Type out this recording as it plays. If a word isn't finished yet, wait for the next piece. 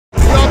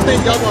you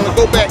think y'all want to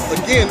go back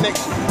again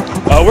next year?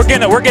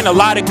 We're getting a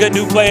lot of good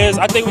new players.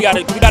 I think we got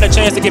a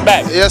chance to get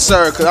back. Yes,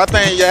 sir. Because I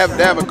think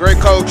they have a great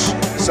coach.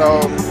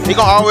 So he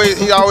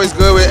always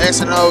good with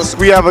X and O's.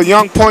 We have a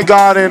young point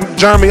guard in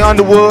Jeremy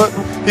Underwood.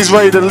 He's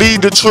ready to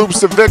lead the troops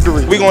to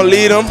victory. We're gonna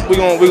lead them.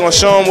 We're gonna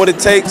show them what it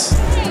takes,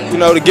 you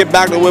know, to get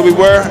back to where we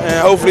were,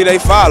 and hopefully they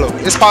follow.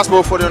 It's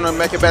possible for them to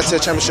make it back to the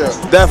championship.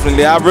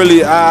 Definitely.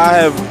 I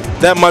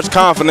have that much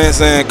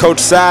confidence in Coach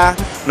Sy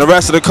and the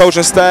rest of the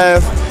coaching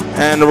staff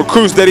and the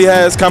recruits that he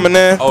has coming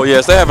in. Oh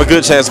yes, they have a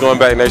good chance going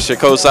back next year.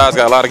 Coach Sy's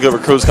got a lot of good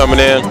recruits coming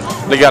in.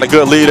 They got a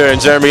good leader in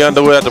Jeremy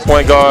Underwood at the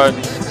point guard.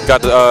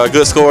 Got the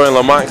good scorer in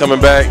Lamont coming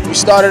back. We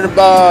started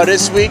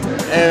this week,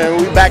 and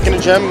we back in the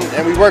gym,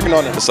 and we working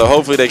on it. So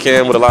hopefully they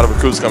can with a lot of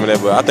recruits coming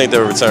in, but I think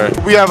they'll return.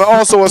 We have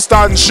also a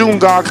starting shooting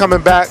guard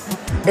coming back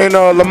in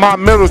Lamont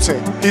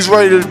Middleton. He's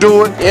ready to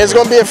do it. Yeah, it's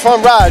going to be a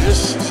fun ride.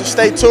 Just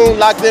stay tuned,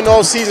 locked in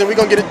all season. We're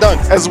going to get it done.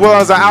 As well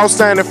as an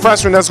outstanding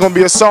freshman that's going to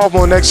be a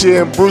sophomore next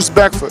year in Bruce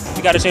Beckford.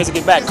 We got a chance to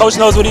get back. Coach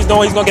knows what he's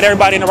doing. He's going to get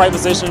everybody in the right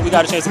position. We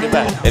got a chance to get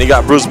back. And he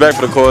got Bruce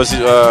Beckford, of course.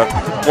 He's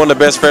one of the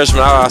best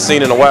freshmen I've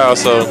seen in a while.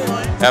 So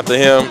after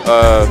him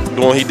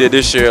doing what he did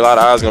this year, a lot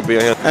of eyes going to be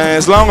on him. And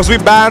as long as we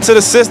buy into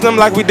the system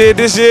like we did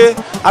this year,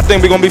 I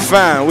think we're going to be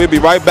fine. We'll be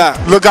right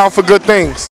back. Look out for good things.